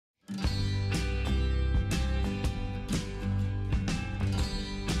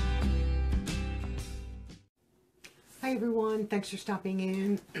Hi everyone, thanks for stopping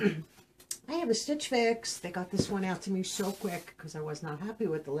in. I have a Stitch Fix. They got this one out to me so quick because I was not happy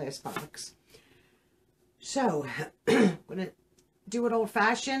with the last box. So, I'm going to do it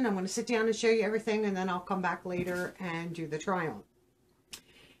old-fashioned. I'm going to sit down and show you everything, and then I'll come back later and do the try-on.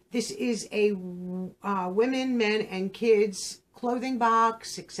 This is a women, men, and kids clothing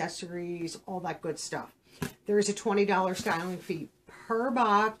box, accessories, all that good stuff. There is a $20 styling fee per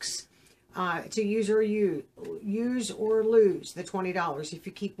box. It's a use or lose, the $20. If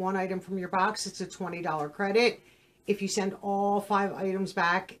you keep one item from your box, it's a $20 credit. If you send all 5 items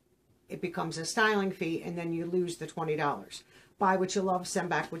back, it becomes a styling fee, and then you lose the $20. Buy what you love, send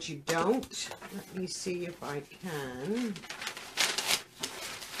back what you don't. Let me see if I can.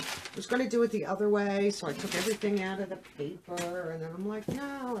 I was going to do it the other way, so I took everything out of the paper, and then I'm like, no,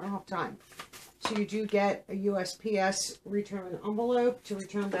 I don't have time. So you do get a USPS return envelope to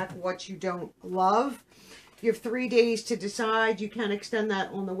return back what you don't love. You have 3 days to decide. You can extend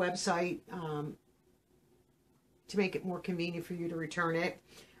that on the website to make it more convenient for you to return it.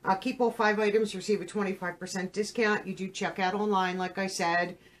 Keep all 5 items, receive a 25% discount. You do check out online, like I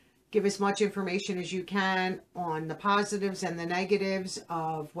said. Give as much information as you can on the positives and the negatives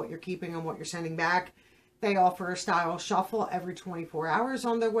of what you're keeping and what you're sending back. They offer a style shuffle every 24 hours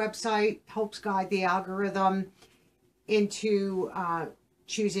on their website. Helps guide the algorithm into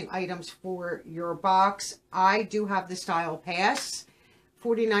choosing items for your box. I do have the Style Pass,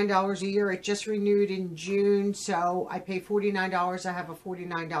 $49 a year. It just renewed in June, so I pay $49. I have a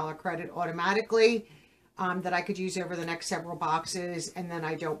 $49 credit automatically that I could use over the next several boxes, and then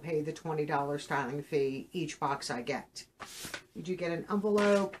I don't pay the $20 styling fee each box I get. You do get an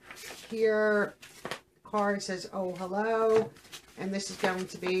envelope here. Card says, oh, hello, and this is going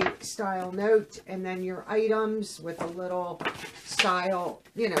to be style note, and then your items with a little style,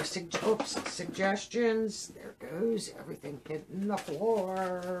 you know, suggestions. There goes everything hitting the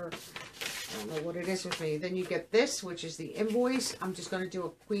floor. I don't know what it is with me. Then you get this, which is the invoice. I'm just going to do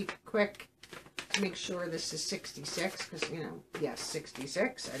a quick to make sure this is 66, because, you know, yes,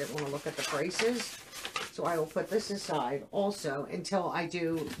 66. I didn't want to look at the prices, so I will put this aside also until I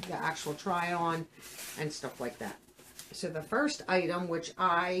do the actual try on and stuff like that. So the first item, which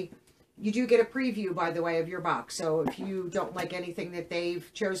you do get a preview, by the way, of your box. So if you don't like anything that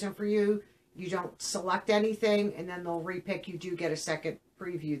they've chosen for you, you don't select anything, and then they'll repick. You do get a second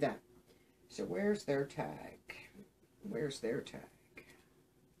preview then. So where's their tag? Where's their tag?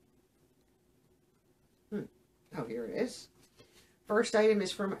 Oh, here it is. First item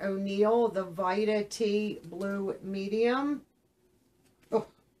is from O'Neill, the Vita T Blue Medium. Oh,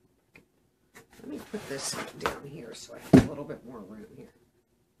 let me put this down here so I have a little bit more room here.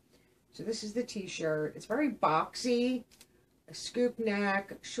 So this is the t-shirt. It's very boxy, a scoop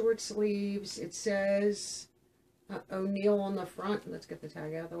neck, short sleeves. It says O'Neill on the front. Let's get the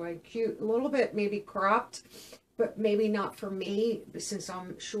tag out of the way. Cute, a little bit maybe cropped, but maybe not for me since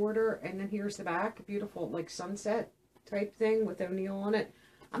I'm shorter. And then here's the back, beautiful like sunset type thing with O'Neill on it.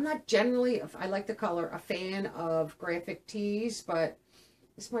 I'm not generally, I like the color, a fan of graphic tees, but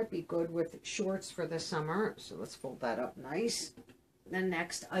this might be good with shorts for the summer. So let's fold that up nice. The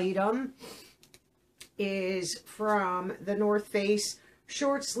next item is from the North Face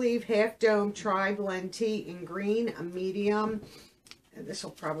short sleeve half dome tri blend tee in green, a medium. And this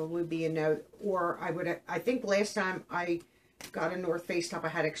will probably be a note, or I think last time I got a North Face top, I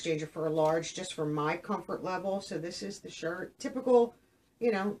had to exchange it for a large just for my comfort level. So this is the shirt. Typical,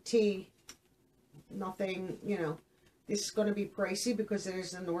 you know, tee. Nothing, you know. This is going to be pricey because it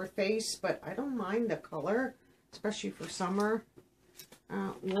is the North Face, but I don't mind the color, especially for summer.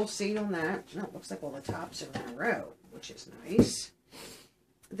 We'll see on that. No, it looks like all the tops are in a row, which is nice.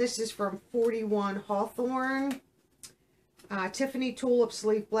 This is from 41 Hawthorne. Tiffany Tulip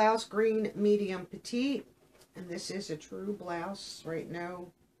Sleeve Blouse, green, medium, petite. And this is a true blouse, right?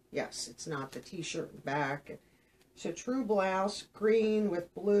 No. Yes, it's not the t-shirt back. So true blouse, green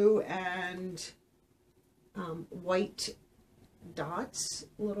with blue and white dots.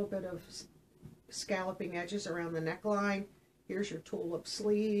 A little bit of scalloping edges around the neckline. Here's your tulip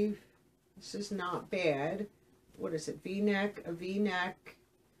sleeve. This is not bad. What is it? V-neck, a V-neck.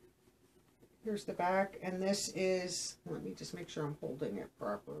 Here's the back, and this is, let me just make sure I'm holding it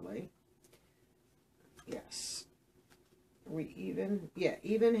properly. Yes. Are we even? Yeah,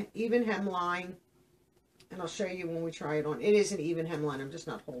 even hemline. And I'll show you when we try it on. It is an even hemline. I'm just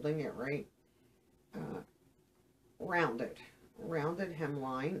not holding it right. Rounded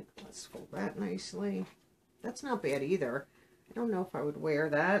hemline. Let's fold that nicely. That's not bad either. I don't know if I would wear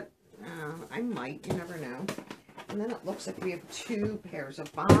that. I might. You never know. And then it looks like we have 2 pairs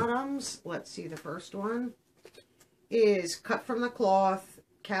of bottoms. Let's see the first one. is cut from the cloth,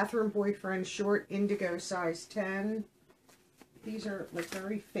 Catherine Boyfriend, short indigo, size 10. These are like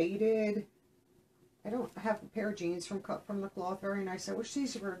very faded. I don't have a pair of jeans from cut from the cloth, very nice. I wish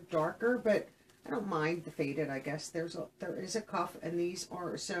these were darker, but I don't mind the faded, I guess. There is a cuff, and these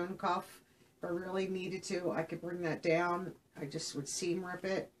are a sewn cuff. If I really needed to, I could bring that down. I just would seam rip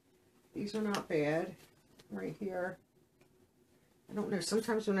it. These are not bad. Right here. I don't know.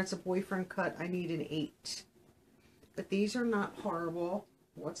 Sometimes when it's a boyfriend cut, I need an 8. But these are not horrible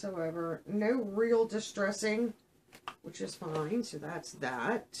whatsoever. No real distressing, which is fine. So that's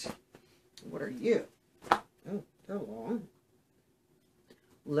that. What are you? Oh, they're long.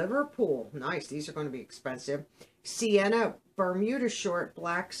 Liverpool. Nice. These are going to be expensive. Sienna Bermuda short,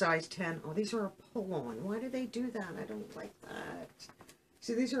 black, size 10. Oh, these are a pull-on. Why do they do that? I don't like that.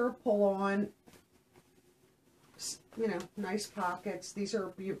 See, these are a pull-on. You know, nice pockets. These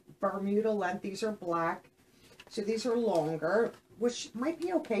are Bermuda length. These are black. So these are longer, which might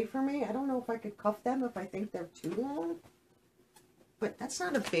be okay for me. I don't know if I could cuff them if I think they're too long. But that's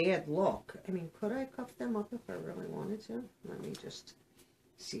not a bad look. I mean, could I cuff them up if I really wanted to? Let me just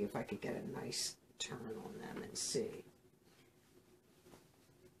see if I could get a nice turn on them and see.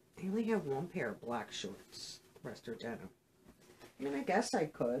 I only have one pair of black shorts. The rest are denim. I mean, I guess I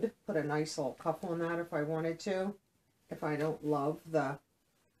could put a nice little cuff on that if I wanted to. If I don't love the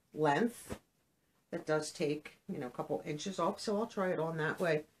length. That does take, you know, a couple inches off. So I'll try it on that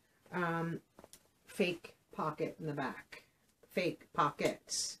way. Fake pocket in the back. Fake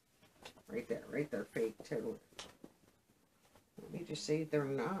pockets. Right there, fake, totally. Let me just see, they're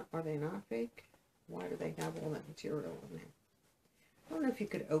not, are they not fake? Why do they have all that material in there? I don't know if you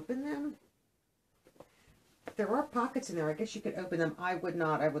could open them. There are pockets in there, I guess you could open them. I would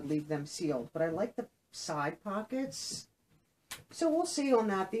not, I would leave them sealed. But I like the side pockets. So we'll see on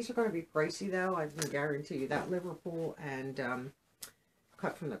that. These are going to be pricey though, I can guarantee you that. Liverpool and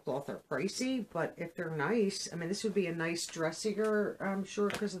cut from the cloth are pricey, but if they're nice, I mean, this would be a nice dressier, I'm sure,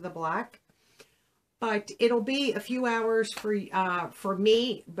 because of the black. But it'll be a few hours for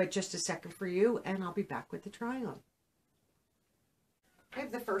me, but just a second for you, and I'll be back with the try-on. I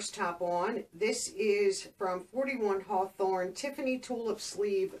have the first top on. This is from 41 Hawthorne, Tiffany tulip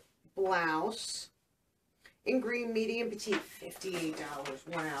sleeve blouse in green, medium, petite, $58.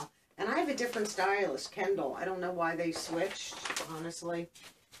 Wow. And I have a different stylist, Kendall. I don't know why they switched, honestly.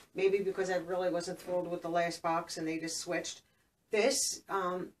 Maybe because I really wasn't thrilled with the last box and they just switched. This,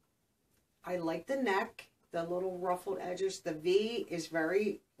 I like the neck, the little ruffled edges. The V is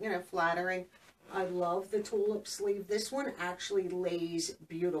very, you know, flattering. I love the tulip sleeve. This one actually lays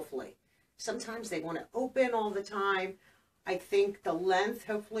beautifully. Sometimes they want to open all the time. I think the length,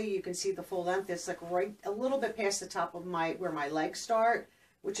 hopefully you can see the full length. It's like right a little bit past the top of where my legs start,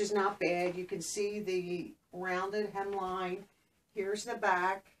 which is not bad. You can see the rounded hemline. Here's the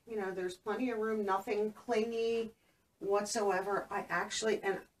back. You know, there's plenty of room, nothing clingy whatsoever. I actually,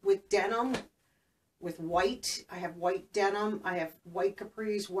 and with denim, with white, I have white denim, I have white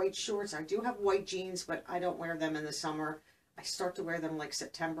capris, white shorts. I do have white jeans, but I don't wear them in the summer. I start to wear them like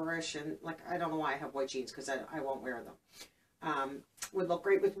September-ish, and like, I don't know why I have white jeans, because I won't wear them. Would look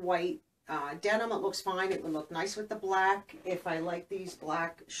great with white denim. It looks fine. It would look nice with the black if I like these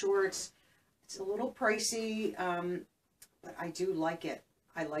black shorts. It's a little pricey, but I do like it.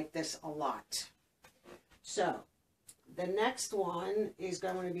 I like this a lot. So the next one is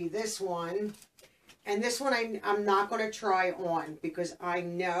going to be this one. And this one I'm not going to try on because I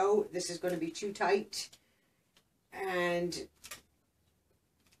know this is going to be too tight. And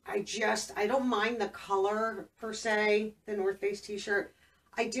I don't mind the color per se, the North Face t-shirt.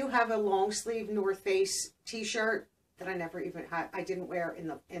 I do have a long sleeve North Face t-shirt that I never even had, I didn't wear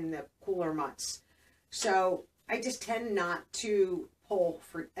in the cooler months. So I just tend not to pull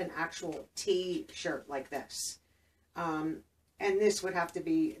for an actual t-shirt like this. And this would have to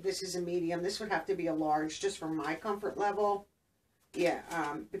be, this is a medium, this would have to be a large just for my comfort level. Yeah,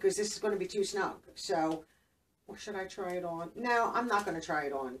 because this is going to be too snug. So, or should I try it on? No, I'm not going to try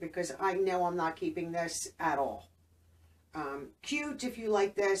it on because I know I'm not keeping this at all. Cute if you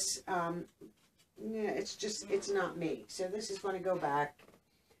like this. Yeah, it's not me. So this is going to go back.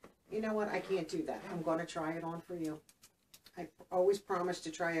 You know what? I can't do that. I'm going to try it on for you. I always promise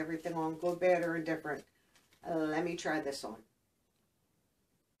to try everything on, good, bad, or indifferent. Let me try this on.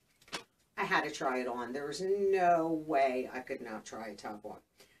 I had to try it on. There was no way I could not try a top on.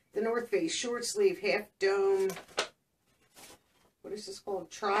 The North Face short sleeve half dome. What is this called?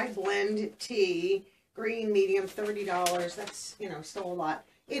 Tri-blend tee. Green, medium, $30. That's, you know, still a lot.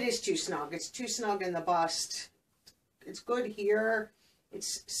 It is too snug. It's too snug in the bust. It's good here.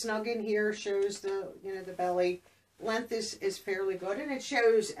 It's snug in here. Shows the, you know, the belly. length is fairly good, and it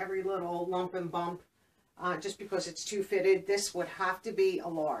shows every little lump and bump just because it's too fitted. This would have to be a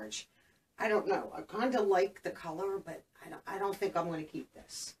large. I don't know. I kind of like the color, but I don't think I'm going to keep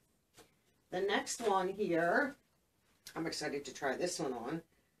this. The next one here, I'm excited to try this one on.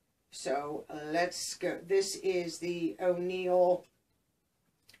 So let's go. This is the O'Neill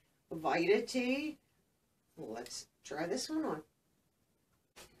Vita Tee. Let's try this one on.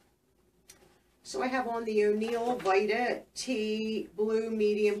 So I have on the O'Neill Vita Tee Blue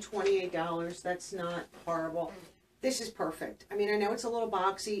Medium, $28. That's not horrible. This is perfect. I mean, I know it's a little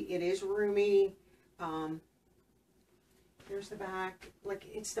boxy. It is roomy. Here's the back. Like,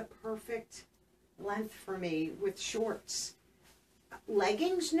 it's the perfect length for me with shorts.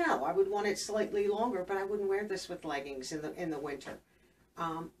 Leggings? No. I would want it slightly longer, but I wouldn't wear this with leggings in the winter.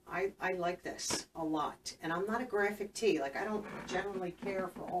 I like this a lot. And I'm not a graphic tee. Like, I don't generally care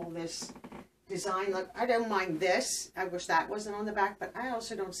for all this design. Look, I don't mind this. I wish that wasn't on the back, but I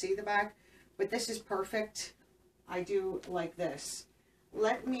also don't see the back. But this is perfect. I do like this.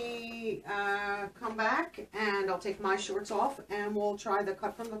 Let me come back, and I'll take my shorts off, and we'll try the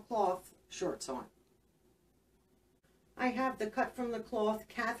cut from the cloth shorts on. I have the cut from the cloth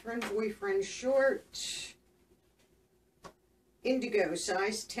Catherine boyfriend short. Indigo,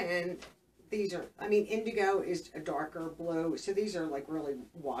 size 10. These are, I mean, indigo is a darker blue, so these are like really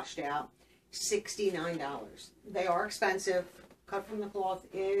washed out. $69. They are expensive. Cut from the cloth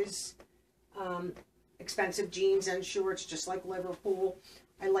is expensive. Jeans and shorts, just like Liverpool.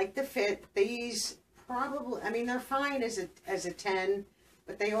 I like the fit. These probably, I mean, they're fine as a 10,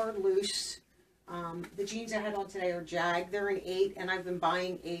 but they are loose. The jeans I had on today are Jag. They're an 8, and I've been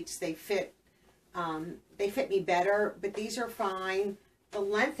buying 8s. They fit me better, but these are fine. The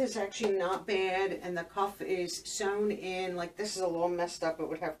length is actually not bad, and the cuff is sewn in. Like, this is a little messed up. I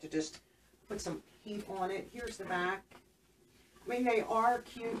would have to just put some heat on it. Here's the back. I mean, they are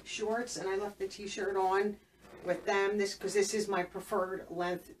cute shorts, and I left the t-shirt on with them. Because this is my preferred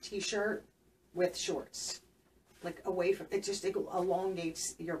length t-shirt with shorts. Like, away from, it just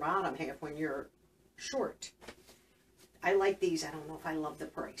elongates your bottom half when you're short. I like these. I don't know if I love the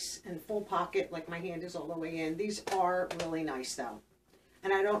price. And full pocket, like my hand is all the way in. These are really nice, though.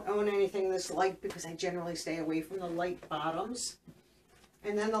 And I don't own anything this light because I generally stay away from the light bottoms.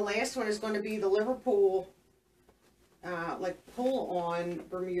 And then the last one is going to be the Liverpool, like pull-on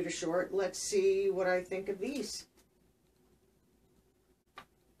Bermuda short. Let's see what I think of these.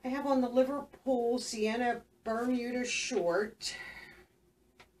 I have on the Liverpool Sienna Bermuda short.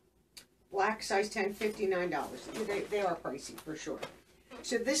 Black, size 10, $59. They are pricey for sure.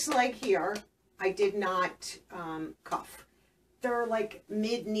 So this leg here, I did not cuff. They're like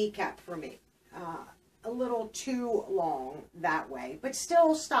mid-kneecap for me. A little too long that way, but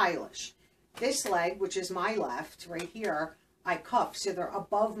still stylish. This leg, which is my left, right here, I cuff, so they're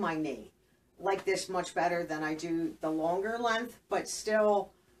above my knee. Like this much better than I do the longer length, but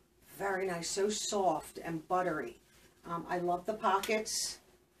still very nice. So soft and buttery. I love the pockets.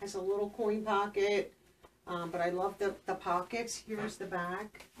 Has a little coin pocket, but I love the pockets. Here's the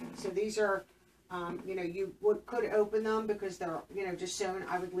back. So these are, you know, you could open them because they're, you know, just sewn.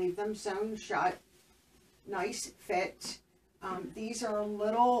 I would leave them sewn shut. Nice fit. These are a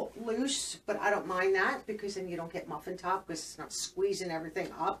little loose, but I don't mind that because then you don't get muffin top because it's not squeezing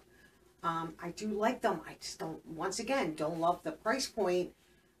everything up. I do like them. I just don't, once again, don't love the price point,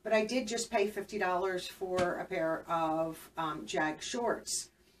 but I did just pay $50 for a pair of Jag shorts.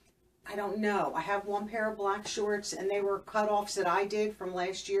 I don't know. I have one pair of black shorts, and they were cut-offs that I did from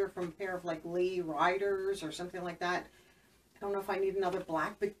last year from a pair of like Lee Riders or something like that. I don't know if I need another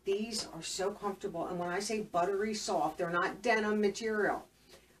black, but these are so comfortable. And when I say buttery soft, they're not denim material.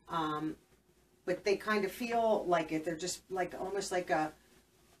 But they kind of feel like it. They're just like almost like a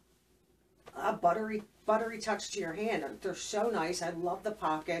buttery touch to your hand. They're so nice. I love the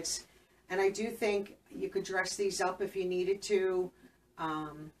pockets. And I do think you could dress these up if you needed to.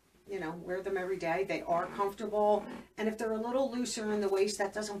 You know, wear them every day. They are comfortable. And if they're a little looser in the waist,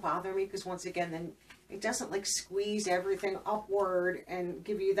 that doesn't bother me because once again, then it doesn't like squeeze everything upward and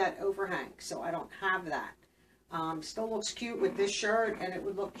give you that overhang. So I don't have that. Still looks cute with this shirt, and it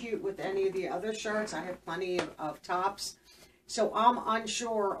would look cute with any of the other shirts. I have plenty of tops. So I'm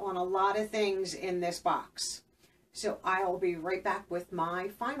unsure on a lot of things in this box. So I'll be right back with my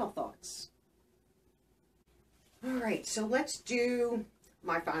final thoughts. All right, so let's do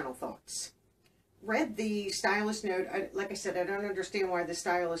my final thoughts. Read the stylist note. Like I said, I don't understand why the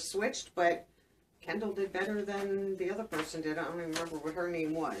stylist switched, but Kendall did better than the other person did. I don't even remember what her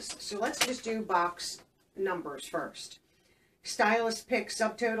name was. So let's just do box numbers first. Stylist pick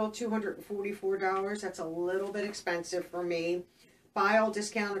subtotal $244. That's a little bit expensive for me. File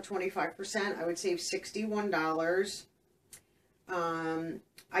discount of 25%. I would save $61.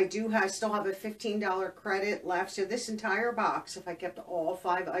 I do still have a $15 credit left. So this entire box, if I kept all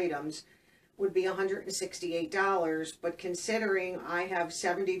 5 items, would be $168. But considering I have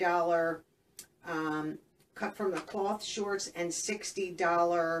 $70 cut from the cloth shorts and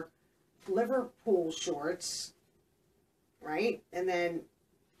 $60 Liverpool shorts, right? And then,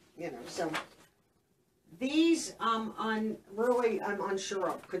 you know, so these I'm unsure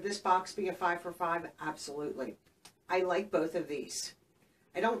of. Could this box be a 5 for $5? Absolutely. I like both of these.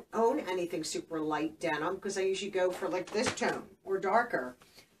 I don't own anything super light denim because I usually go for like this tone or darker.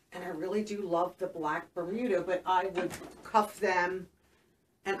 And I really do love the black Bermuda, but I would cuff them,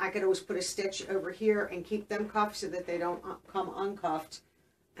 and I could always put a stitch over here and keep them cuffed so that they don't come uncuffed.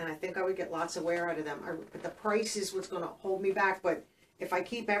 And I think I would get lots of wear out of them. But the price is what's going to hold me back. But if I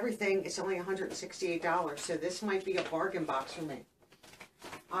keep everything, it's only $168. So this might be a bargain box for me.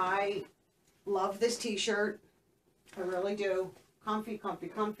 I love this t-shirt. I really do. Comfy, comfy,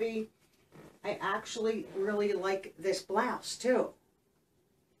 comfy. I actually really like this blouse too.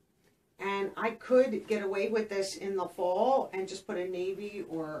 And I could get away with this in the fall and just put a navy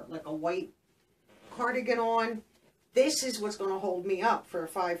or like a white cardigan on. This is what's going to hold me up for a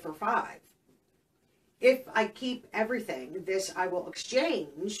 5 for $5. If I keep everything, this I will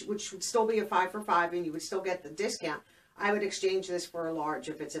exchange, which would still be a 5 for $5, and you would still get the discount. I would exchange this for a large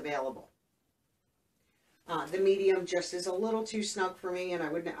if it's available. The medium just is a little too snug for me, and I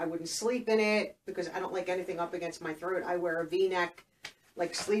wouldn't sleep in it because I don't like anything up against my throat. I wear a V-neck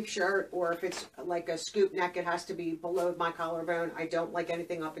like sleeve shirt, or if it's like a scoop neck, it has to be below my collarbone. I don't like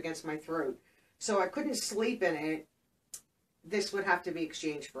anything up against my throat, so I couldn't sleep in it. This would have to be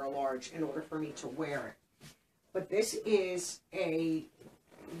exchanged for a large in order for me to wear it. But this is a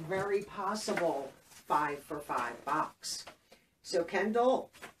very possible 5 for $5 box. So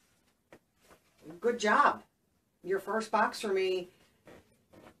Kendall, good job. Your first box for me.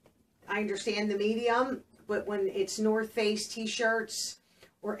 I understand the medium, but when it's North Face t-shirts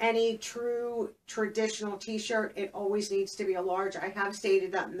or any true traditional t-shirt, it always needs to be a large. I have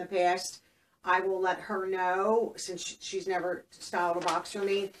stated that in the past. I will let her know, since she's never styled a box for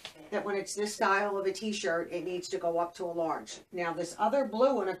me, that when it's this style of a t-shirt, it needs to go up to a large. Now, this other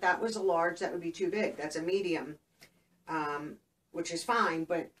blue one, if that was a large, that would be too big. That's a medium, which is fine,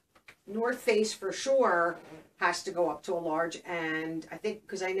 but North Face for sure has to go up to a large. And I think,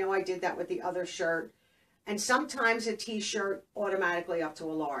 because I know I did that with the other shirt, and sometimes a t-shirt automatically up to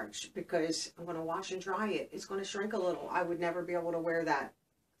a large, because I'm going to wash and dry it. It's going to shrink a little. I would never be able to wear that.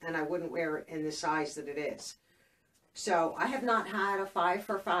 And I wouldn't wear it in the size that it is. So I have not had a 5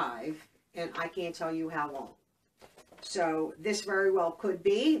 for $5, and I can't tell you how long. So this very well could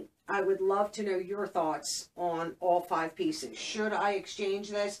be. I would love to know your thoughts on all 5 pieces. Should I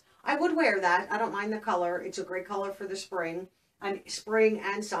exchange this? I would wear that. I don't mind the color. It's a great color for the spring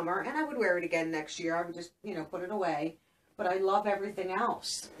and summer, and I would wear it again next year. I would just, you know, put it away. But I love everything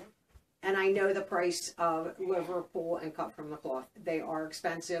else. And I know the price of Liverpool and cut from the cloth. They are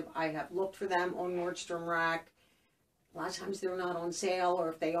expensive. I have looked for them on Nordstrom Rack. A lot of times they're not on sale, or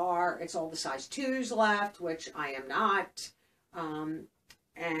if they are, it's all the size 2s left, which I am not.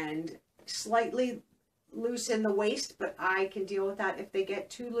 And slightly loose in the waist, but I can deal with that. If they get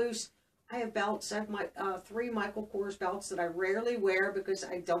too loose, I have belts. I have my 3 Michael Kors belts that I rarely wear because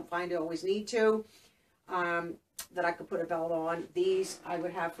I don't find I always need to. That I could put a belt on. These I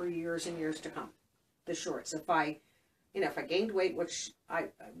would have for years and years to come. The shorts. If I gained weight, which I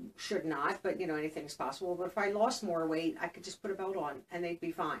should not, but, you know, anything's possible. But if I lost more weight, I could just put a belt on and they'd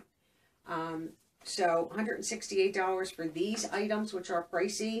be fine. So $168 for these items, which are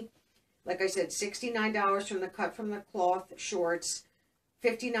pricey. Like I said, $69 from the cut from the cloth shorts,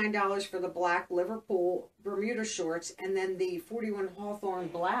 $59 for the black Liverpool Bermuda shorts, and then the 41 Hawthorne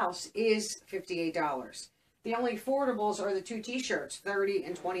blouse is $58. The only affordables are the 2 t-shirts, $30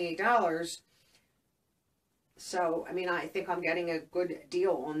 and $28. So, I mean, I think I'm getting a good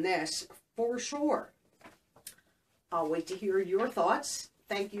deal on this for sure. I'll wait to hear your thoughts.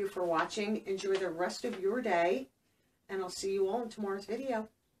 Thank you for watching. Enjoy the rest of your day, and I'll see you all in tomorrow's video.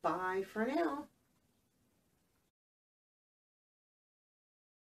 Bye for now.